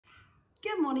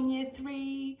Good morning, Year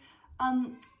 3.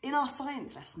 In our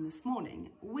science lesson this morning,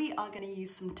 we are going to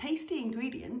use some tasty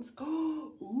ingredients,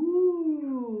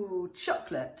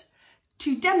 chocolate,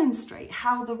 to demonstrate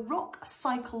how the rock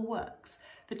cycle works,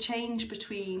 the change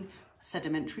between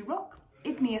sedimentary rock,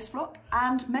 igneous rock,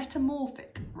 and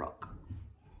metamorphic rock.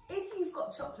 If you've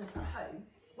got chocolate at home,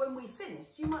 when we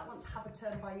finished, you might want to have a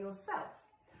turn by yourself.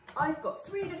 I've got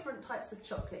 3 different types of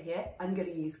chocolate here. I'm going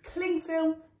to use cling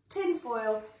film, tin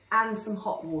foil, and some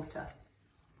hot water.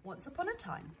 Once upon a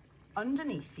time,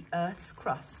 underneath the Earth's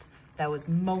crust, there was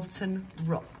molten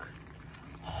rock.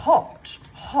 Hot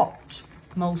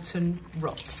molten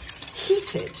rock,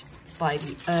 heated by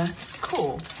the Earth's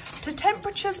core to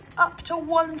temperatures up to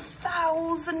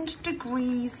 1000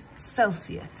 degrees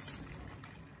Celsius.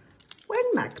 When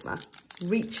magma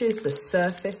reaches the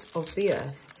surface of the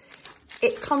Earth,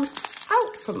 it comes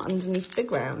out from underneath the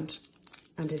ground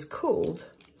and is called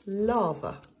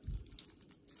lava.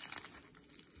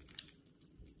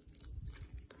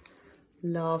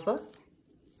 Lava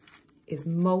is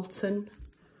molten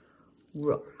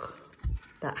rock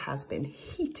that has been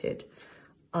heated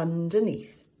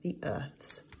underneath the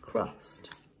Earth's crust.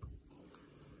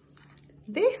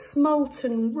 This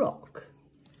molten rock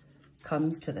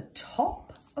comes to the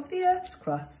top of the Earth's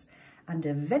crust and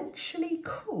eventually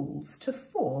cools to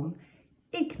form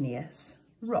igneous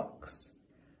rocks.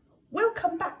 We'll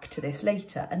come back to this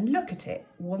later and look at it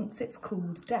once it's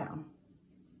cooled down.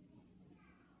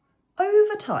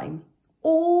 Over time,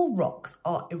 all rocks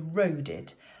are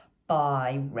eroded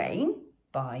by rain,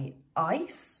 by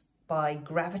ice, by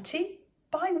gravity,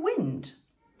 by wind.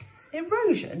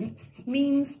 Erosion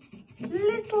means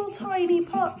little tiny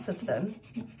parts of them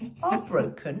are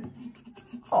broken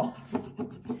off.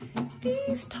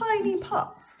 These tiny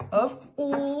parts of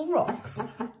all rocks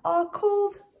are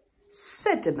called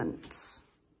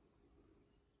sediments.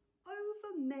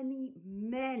 Over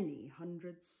many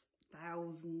hundreds,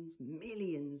 thousands,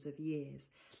 millions of years,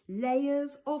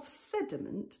 layers of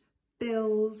sediment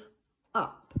build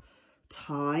up.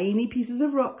 Tiny pieces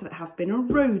of rock that have been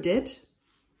eroded,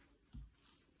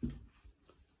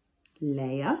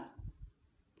 layer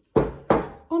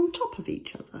on top of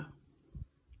each other.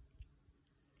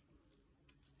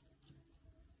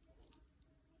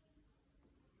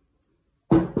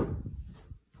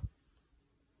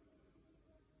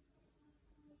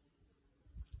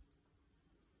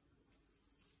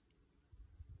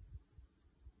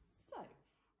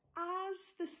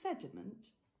 As the sediment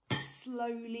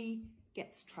slowly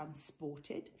gets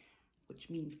transported, which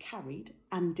means carried,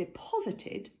 and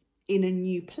deposited in a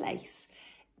new place,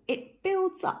 it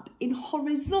builds up in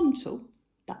horizontal,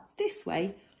 that's this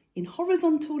way, in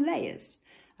horizontal layers.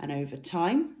 And over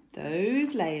time,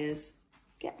 those layers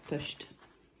get pushed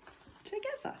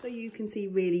together. So you can see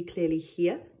really clearly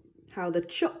here how the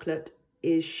chocolate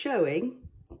is showing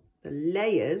the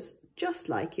layers just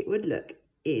like it would look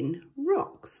in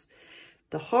rocks.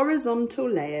 The horizontal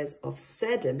layers of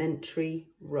sedimentary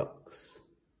rocks.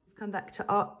 Come back to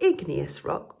our igneous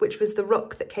rock, which was the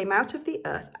rock that came out of the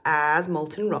Earth as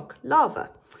molten rock lava.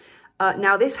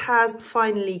 Now this has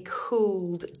finally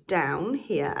cooled down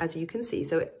here, as you can see,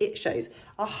 so it shows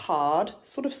a hard,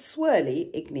 sort of swirly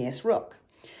igneous rock.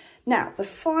 Now the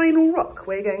final rock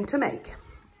we're going to make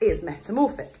is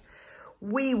metamorphic.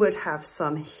 We would have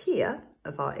some here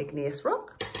of our igneous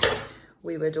rock.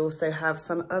 We would also have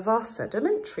some of our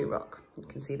sedimentary rock. You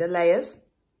can see the layers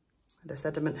the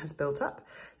sediment has built up.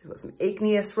 So we've got some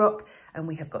igneous rock and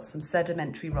we have got some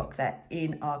sedimentary rock there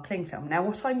in our cling film. Now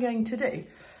what I'm going to do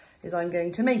is I'm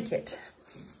going to make it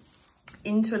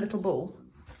into a little ball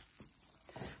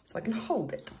so I can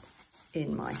hold it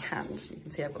in my hand. You can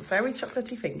see I've got very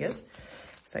chocolatey fingers.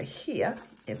 So here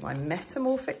is my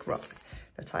metamorphic rock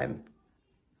that I'm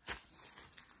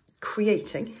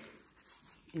creating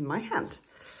in my hand.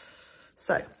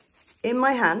 So in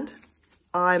my hand,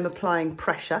 I'm applying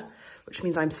pressure, which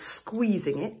means I'm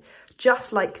squeezing it,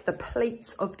 just like the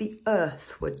plates of the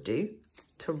Earth would do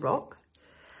to rock.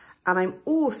 And I'm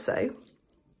also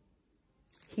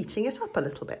heating it up a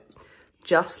little bit,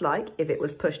 just like if it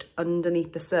was pushed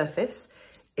underneath the surface,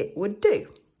 it would do.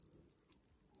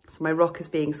 So my rock is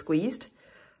being squeezed,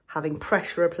 having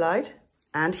pressure applied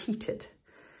and heated.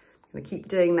 I'm going to keep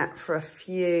doing that for a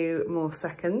few more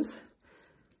seconds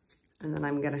and then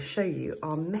I'm going to show you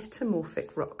our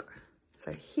metamorphic rock.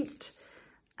 So heat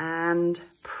and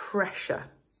pressure.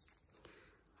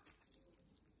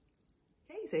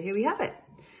 Okay, so here we have it.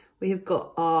 We have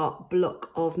got our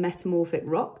block of metamorphic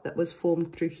rock that was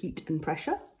formed through heat and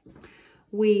pressure.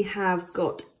 We have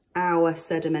got our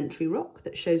sedimentary rock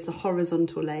that shows the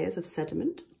horizontal layers of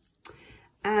sediment.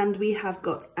 And we have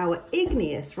got our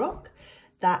igneous rock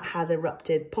that has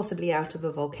erupted possibly out of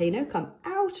a volcano, come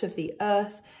out of the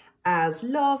earth as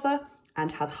lava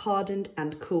and has hardened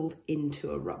and cooled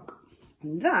into a rock.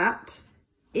 And that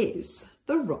is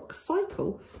the rock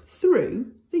cycle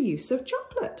through the use of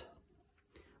chocolate.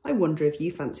 I wonder if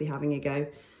you fancy having a go.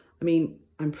 I mean,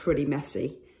 I'm pretty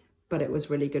messy, but it was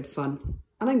really good fun.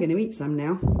 And I'm going to eat some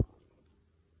now.